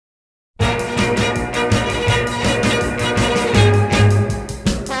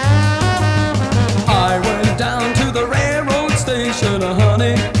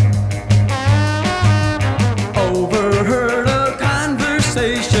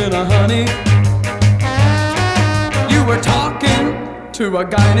station, honey. You were talking to a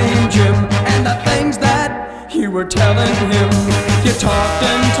guy named Jim, and the things that you were telling him. You talked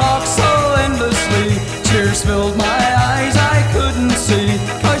and talked so endlessly, tears filled my eyes, I couldn't see.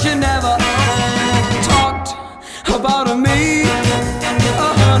 'Cause you never talked about me,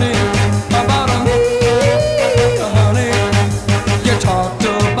 honey, about me, honey. You talked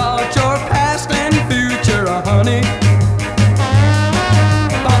about your past and future, honey,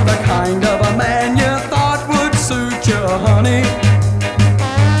 about the kind of a man you thought would suit you, honey.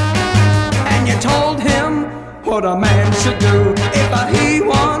 And you told him what a man should do if he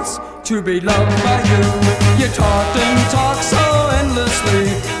wants to be loved by you. You talked and talked so endlessly,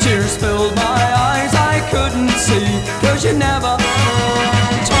 tears filled my eyes, I couldn't see. 'Cause you never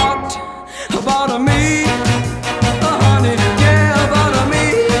talked about me, honey, yeah, about me,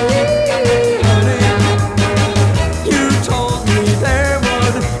 honey. You told me there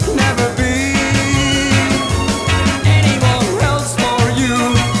would never be anyone else for you.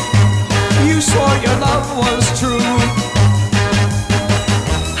 You swore your love was true.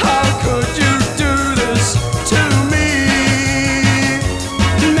 How could you do this to me,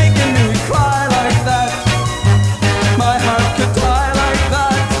 making me cry like that? My heart could die like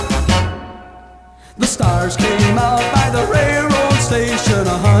that. The stars came out by the railroad station,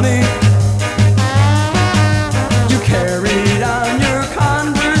 honey. You carried on your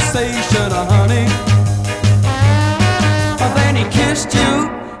conversation, honey. Then he kissed you,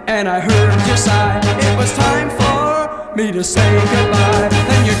 and I heard you sigh. It was time for me to say goodbye.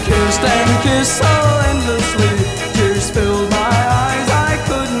 Then you kissed and kissed so endlessly, tears filled my eyes, I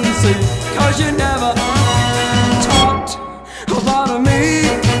couldn't see. 'Cause you never talked about me,